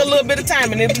it take a little bit of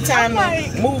time, and it be time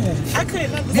to move. I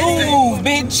couldn't understand. Move,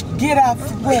 bitch. Get out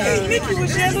the way. Nikki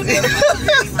was yelling at me.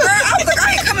 Girl, I was like,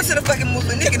 I ain't coming to the fucking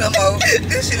movie Nikki no more.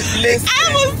 This shit is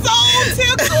I was so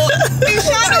tickled.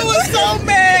 Shana was so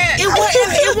mad. It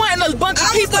wasn't a bunch of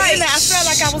people in there. I felt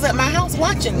like I was at my house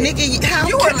watching it. Nikki,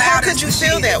 how could you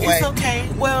feel that way? It's okay.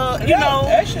 Well, you know,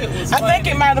 that shit was I think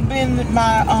it might have been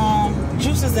my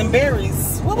juices and berries.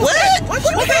 What was that? What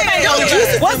thing?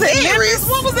 Juices Was and it berries? lemons?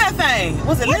 What was that thing?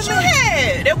 Was it What lemon? you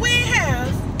had that we ain't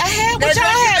have? I had what y'all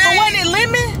had, but wasn't it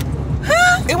lemon?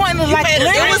 Huh? It wasn't like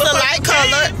lemon. It was a light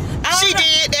color. I She don't know.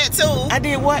 did that too. I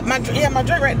did what? My drink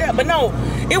right there. But no,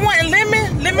 it wasn't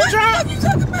lemon drop. What you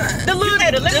talking about? The little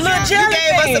jelly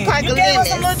gave us a thing. pack You of gave us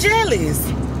lemons. some little jellies.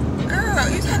 Girl,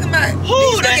 you talking about Who?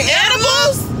 The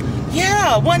animals?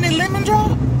 Yeah, wasn't it lemon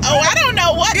drop? Oh, I don't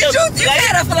know what. Did you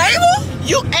had a flavor?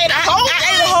 You ate a whole I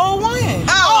ate a whole one.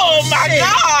 Oh my shit.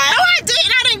 God. No, I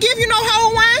didn't. I didn't give you no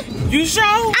whole one. You sure?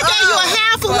 I gave you a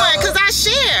half of one because I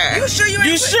share. You sure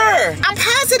You sure? I'm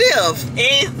positive.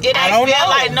 It I ain't don't feel know.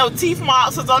 like no teeth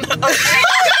marks was on the. No,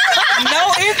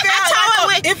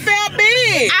 it felt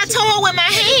big. I tore it with my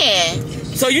hand.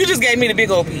 So you just gave me the big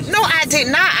old piece. No, I did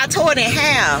not. I tore it in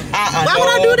half. Why would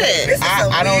I do that?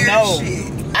 I don't know.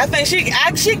 I think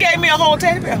she gave me a whole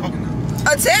teddy bear.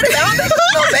 A teddy bear? I don't think it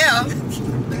was no bear.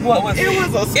 What was it?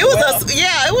 It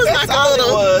was like a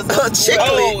little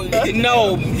chicklet. Oh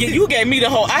no, you gave me the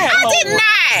whole. I did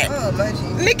not. Oh, my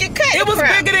God. Nikki, cut it was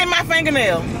bigger than my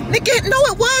fingernail. Nikki, no,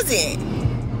 it wasn't.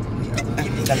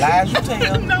 The lies you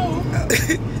tell. No.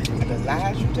 The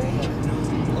lies you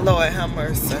tell. Lord have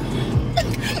mercy.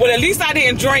 Well, at least I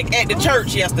didn't drink at the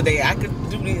church yesterday. I could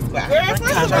do this, but Girl, first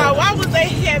of all, why was they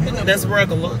having a that's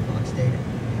regular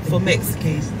for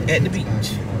Mexicans at the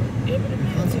beach.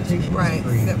 Right,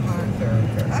 that part.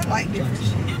 I like different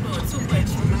shit.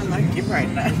 I like it right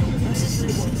now.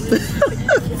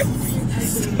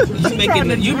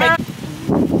 You make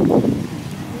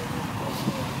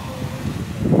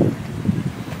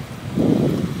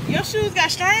Your shoes got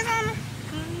strings on them?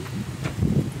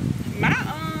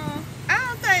 I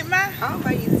don't think my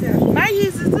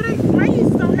Yeezys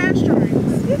don't have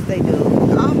strings. Yes, they do.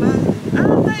 All mine. I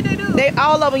don't think they do.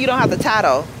 All of them, you don't have to tie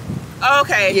though.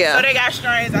 Okay. Yeah. So they got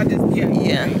strings. I just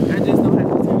Yeah. I just don't have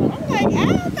to tell them. I'm like, I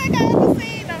don't think I ever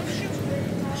seen no shoes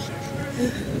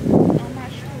on my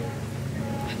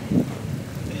shoes.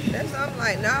 That's I'm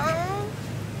like, no.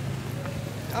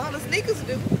 All the sneakers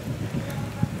do.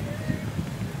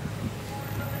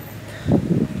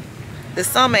 The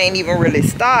summer ain't even really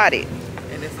started.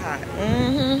 And it's hot.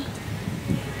 Mm-hmm.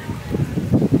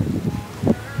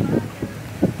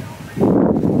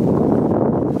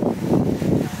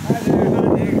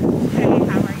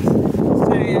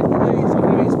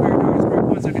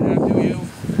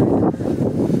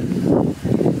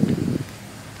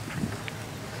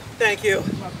 Thank you.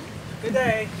 Good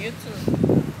day. You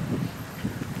too.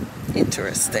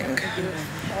 Interesting.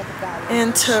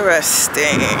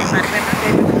 Interesting.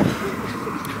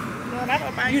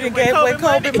 you done gave away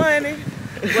Kobe money.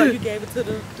 Well, you gave it to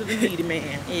the needy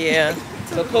man. Yeah.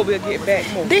 So Kobe will get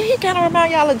back more. Did he kind of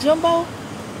remind y'all of Jumbo?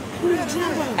 Who's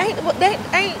Jumbo? Ain't the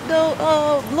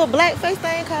little blackface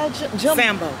thing called Jumbo?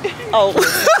 Sambo. Oh.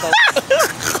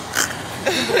 I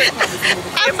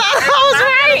thought I was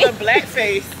right. A black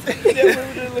face.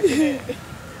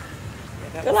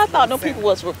 Well, I thought no people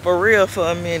was for real for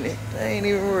a minute. They ain't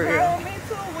even real. Girl, me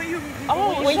too.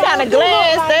 When you kind of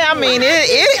glance there, I mean,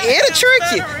 it'll trick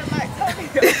you.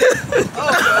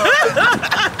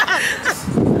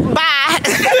 Bye.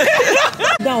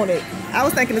 Don't it? I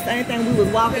was thinking the same thing. We was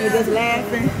walking and just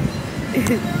laughing.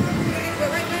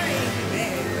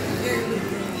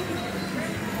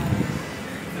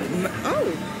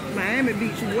 Oh, Miami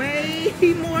Beach way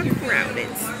more crowded.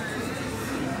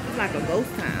 It's like a ghost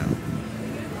town.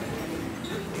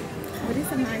 But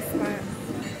it's a nice spot.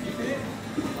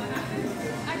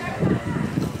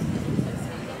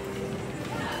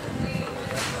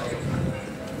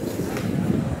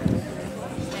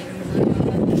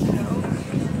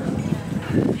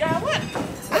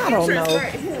 I don't know.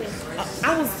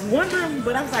 I was wondering,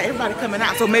 but I was like, everybody coming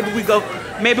out, so maybe we go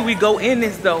in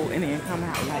this though, and then come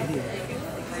out like this.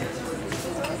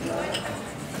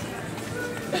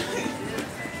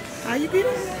 How you get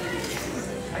it?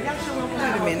 Wait a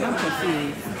minute, I'm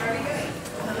confused.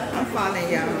 I'm following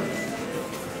y'all.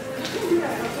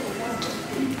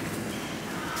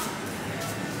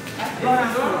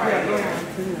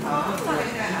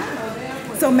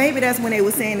 So maybe that's when they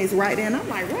were saying it's right there, and I'm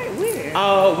like, right where?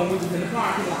 Oh, when we was in the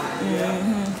parking lot.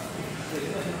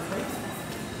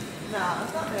 Nah,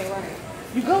 it's not that right.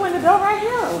 You go in the door right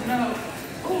here. No.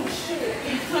 Oh shit.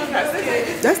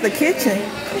 That's the kitchen.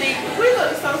 We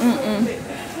look so stupid.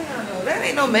 That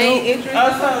ain't no main entrance.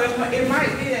 Oh, so it might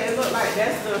be that. It look like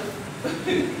that's the.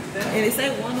 And it say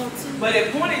 102. But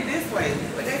it pointed this way.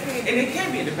 But that can't. And it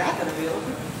can't be in the back of the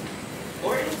building.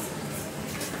 Or it's.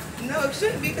 No, it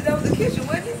shouldn't be because that was the kitchen,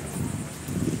 wasn't it?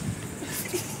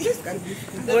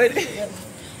 What?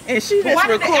 And she just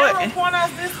recording. Point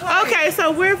us this way? Okay,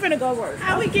 so we're finna go work.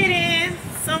 How we get in?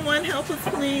 Someone help us,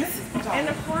 please. In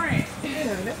the front.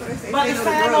 Yeah, that's what they say. But the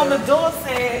sign on the door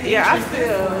said. Yeah, I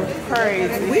feel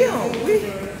crazy.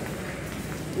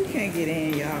 We can't get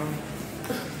in, y'all.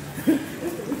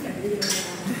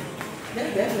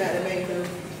 That's definitely the main door.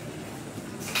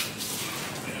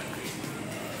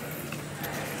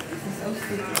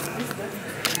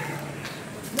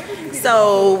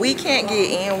 So we can't get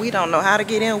in. We don't know how to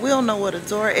get in. We don't know where the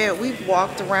door is. We've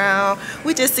walked around.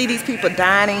 We just see these people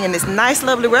dining in this nice,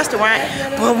 lovely restaurant,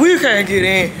 but we can't get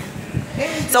in.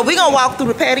 So we're gonna walk through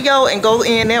the patio and go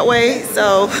in that way.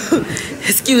 So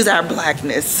excuse our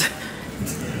blackness.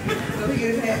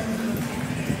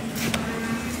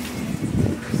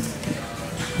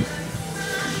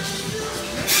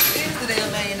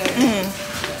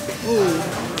 Ooh.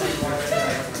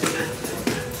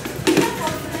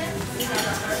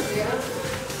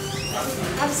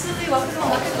 Absolutely, welcome to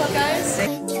Blackening Oaxaca, guys.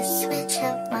 Switch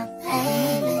up my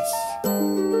playlist.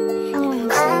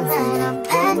 I'm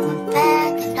pack my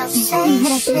bag and I'll say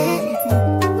shit.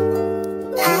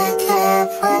 I got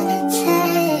what it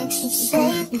takes to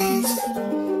say this.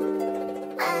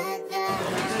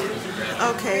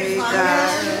 Okay,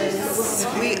 guys,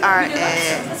 we are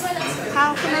at how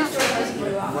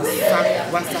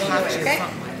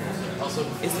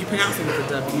Is you pronounce it with a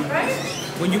W?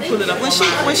 When you pull it up when she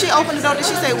opened the door, did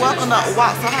she say welcome to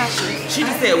Oaxaca? She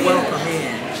just said welcome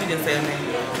in. She didn't say a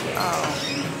name. Oh.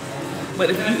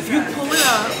 But if you pull it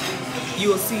up, you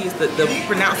will see it's the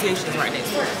pronunciation is right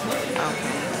next to it.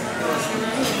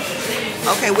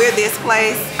 Okay, we're this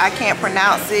place. I can't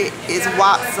pronounce it. It's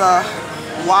Oaxaca.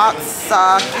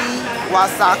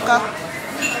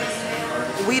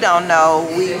 We don't know.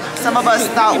 Some of us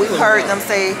thought we heard them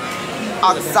say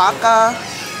Oaxaca.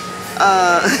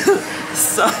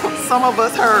 Some of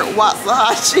us heard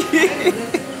Waxahachie.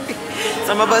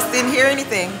 Some of us didn't hear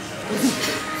anything.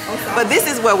 But this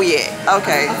is where we at.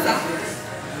 Okay.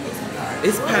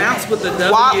 It's pronounced with the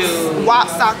W.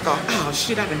 Oaxaca. Oh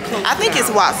shit, I've been close. I think it's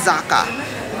Oaxaca.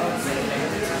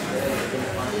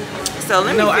 So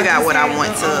let me figure out what I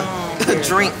want to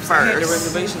drink first. The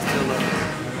reservation's still up.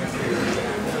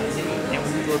 And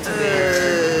when we go to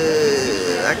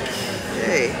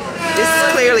okay. This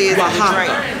clearly is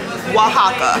Oaxaca.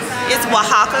 Oaxaca. It's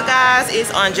Oaxaca, guys.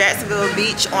 It's on Jacksonville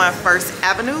Beach on 1st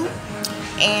Avenue.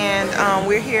 And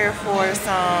we're here for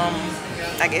some,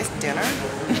 I guess, dinner.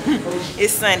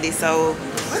 It's Sunday, so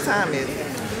what time is it?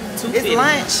 It's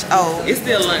lunch. Oh, it's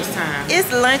still lunchtime.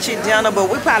 It's lunch and dinner, but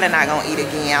we're probably not gonna eat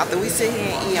again. After we sit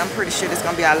here and eat, I'm pretty sure this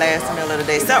gonna be our last meal of the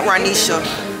day. Except Ranisha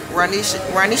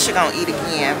gonna eat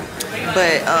again.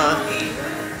 But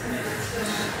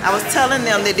I was telling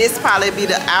them that this probably be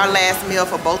our last meal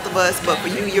for both of us, but for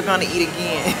you, you're gonna eat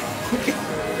again.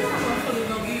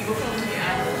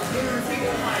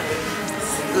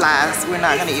 Lies, we're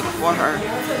not gonna eat before her.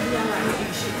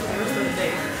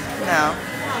 No.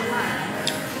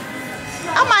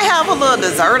 I might have a little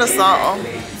dessert or something,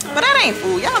 but that ain't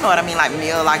food. Y'all know what I mean, like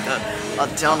meal, like a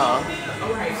dinner.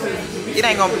 It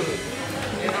ain't gonna be.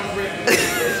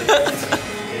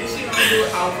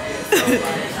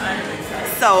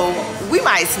 So we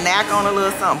might snack on a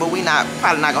little something, but we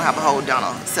probably not gonna have a whole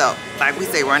dinner. So like we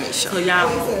say, Ranisha. So y'all,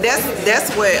 that's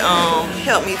what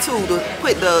helped me too, to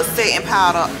put the setting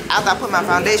powder. After I put my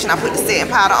foundation, I put the setting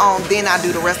powder on, then I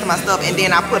do the rest of my stuff, and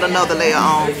then I put another layer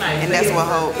on, and that's what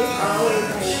holds.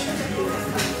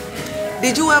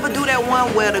 Did you ever do that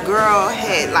one where the girl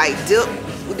had like dipped?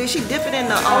 Did she dip it in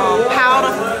the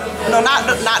powder? No, not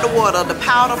the water, the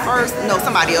powder first. No,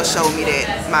 somebody else showed me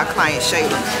that. My client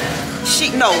Shayla.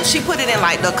 She put it in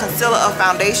like the concealer of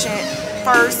foundation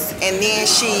first, and then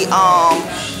she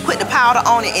put the powder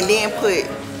on it, and then put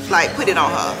it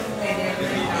on her.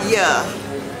 Yeah,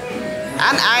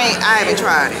 I haven't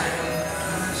tried it,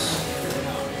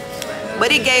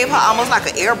 but it gave her almost like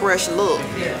an airbrush look.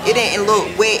 It didn't look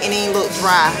wet and it didn't look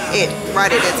dry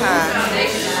right at that time.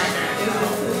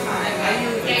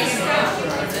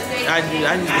 I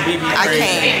use the BB cream.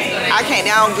 I can't.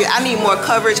 I need more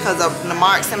coverage because of the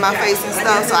marks in my face and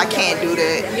stuff, so I can't do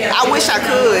that. I wish I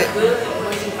could.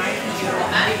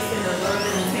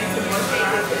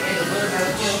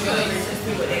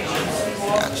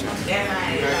 Gotcha.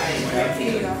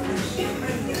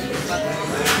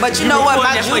 But you know what?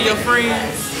 My for your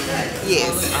friends.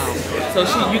 Yes. So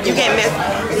you can miss.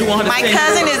 My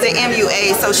cousin is an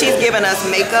MUA, so she's giving us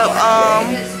makeup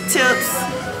tips.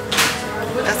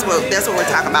 That's what we're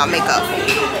talking about, makeup.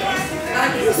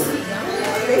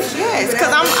 Yes,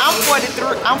 because I'm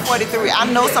 43. I'm 43. I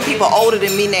know some people older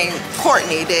than me named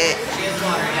Courtney that,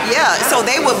 yeah, so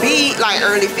they would be like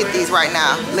early 50s right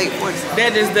now, late 40s.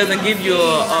 That just doesn't give you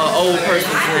a old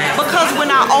person's name. Because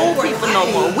we're not old people no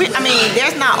more.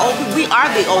 There's not old people. We are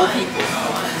the old people.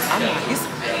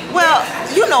 Well,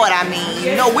 you know what I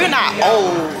mean. No, we're not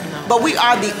old, but we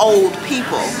are the old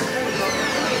people.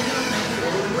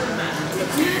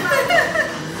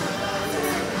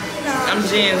 I'm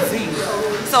Gen Z.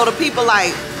 So the people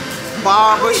like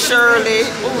Barbara, Shirley.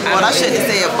 Well, I shouldn't have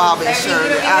said Barbara and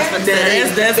Shirley. I was gonna say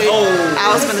that's old.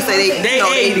 I was gonna say they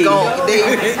 80. They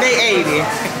 80.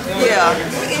 Yeah.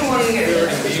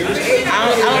 I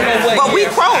don't know what. But we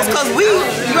close because we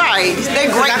right. They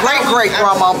great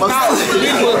grandmamas. I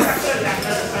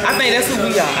think that's who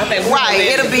we are. I think right.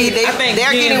 It'll be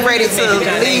they're getting ready to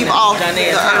leave off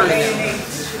the earth.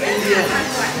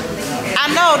 I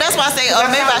know, that's why I say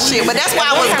maybe I should, but that's why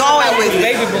I was going with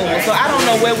baby boomer. So I don't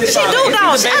know where we. She do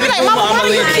though. I be like, Mama, why do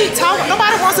you keep talking?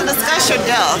 Nobody wants to discuss your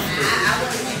death.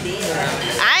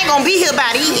 I ain't gonna be here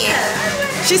by then.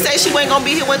 She said she ain't gonna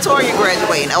be here when Toria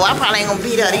graduating. Oh, I probably ain't gonna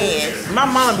be there then. My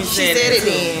mom be saying she said it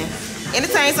then.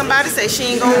 Anytime somebody say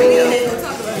she ain't gonna be here.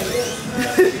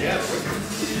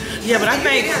 Yeah, but I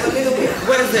think,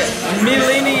 what is it,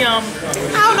 millennium?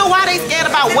 I don't know why they scared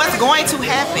about what's going to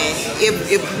happen.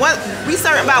 If what we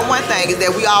certain about one thing is that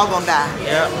we all gonna die.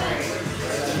 Yep.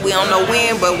 We don't know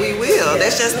when, but we will.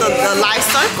 That's just the life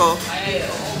circle.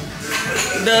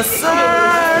 The circle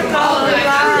of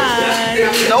life.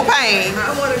 No pain.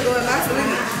 I want to go in my sleep.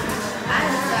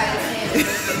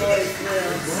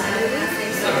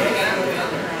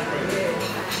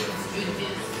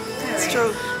 It's true.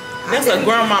 That's a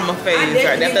grandmama phase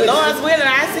right there. If the Lord's willing,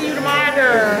 I see you tomorrow,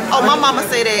 girl. Oh, my mama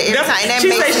say that every time. That she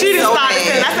makes say she me done so started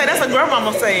saying. mad. I say that's a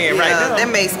grandmama saying right there.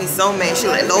 That makes me so mad. She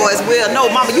like, Lord's will.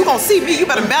 No, mama, you gonna see me. You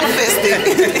better manifest it.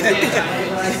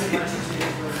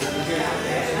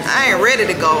 I ain't ready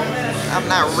to go. I'm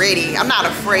not ready. I'm not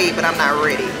afraid, but I'm not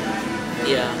ready.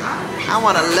 Yeah. I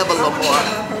want to live a little more.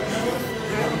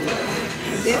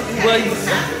 Well, you're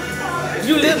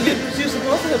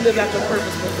supposed to have lived out your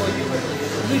purpose before you.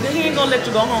 He ain't gonna let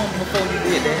you go home before you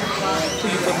did that.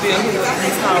 Till you fulfill his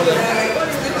calling.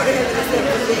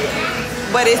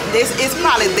 But it's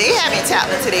probably they haven't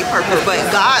tapped into their purpose, but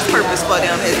God's purpose for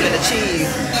them has been achieved.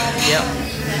 Yep.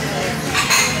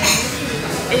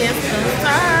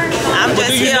 I'm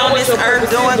just here on this earth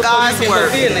doing God's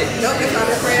work.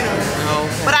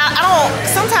 But I don't.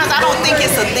 Sometimes I don't think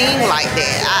it's a thing like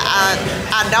that.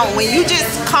 I don't. When you just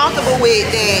comfortable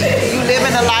with that, you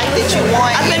living the life that you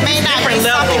want. It may not be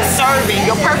something serving.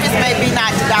 Your purpose may be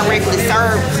not to directly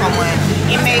serve someone.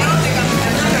 It may.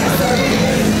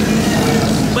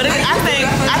 But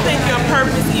I think your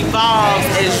purpose evolves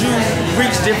as you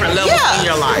reach different levels in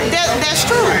your life. That's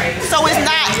true. So it's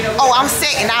not, oh, I'm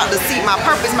setting out to seek my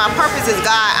purpose. My purpose is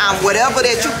God. Whatever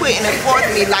that you putting in forth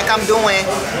me, like I'm doing.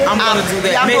 I'm gonna do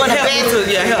that. I'm doing the best.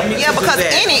 Help me. Yeah, because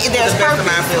there's purpose,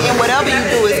 and whatever you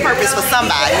do is purpose for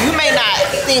somebody. You may not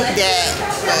think that.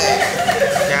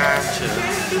 Gotcha.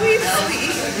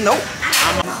 Nope.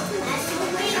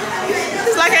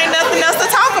 It's like ain't nothing else to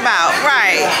talk about,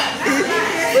 right?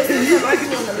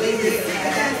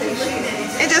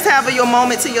 And just having your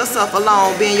moment to yourself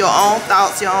alone, being your own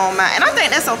thoughts, your own mind. And I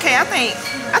think that's okay. I think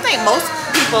most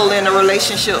people in a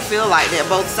relationship feel like that,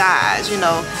 both sides, you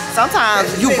know.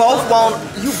 Sometimes you both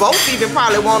even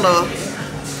probably want to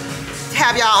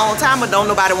have y'all own time, but don't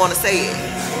nobody want to say it.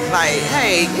 Like,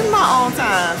 hey, give me my own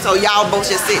time. So y'all both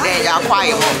just sit there in y'all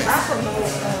quiet moments.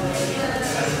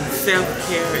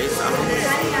 Self-care is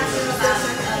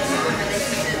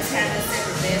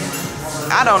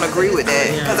I don't agree with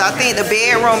that, because I think the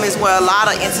bedroom is where a lot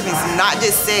of intimacy, not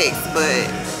just sex, but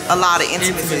a lot of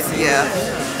intimacy. Yeah,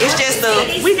 it's just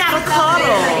we gotta cuddle.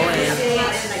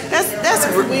 That's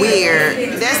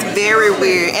weird. That's very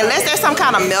weird. Unless there's some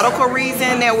kind of medical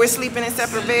reason that we're sleeping in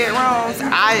separate bedrooms,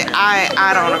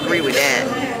 I don't agree with that.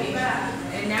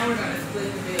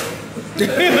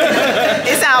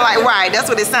 It sounds like, right, that's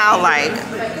what it sounds like.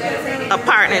 A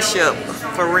partnership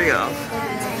for real.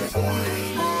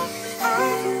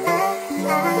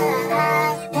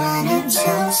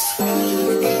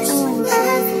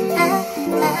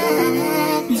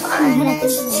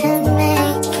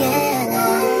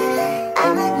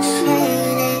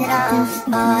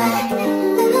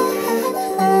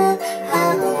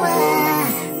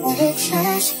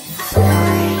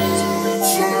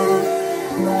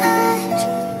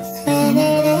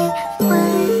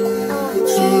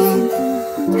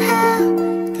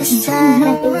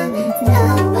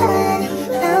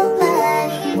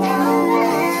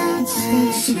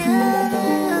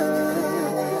 you.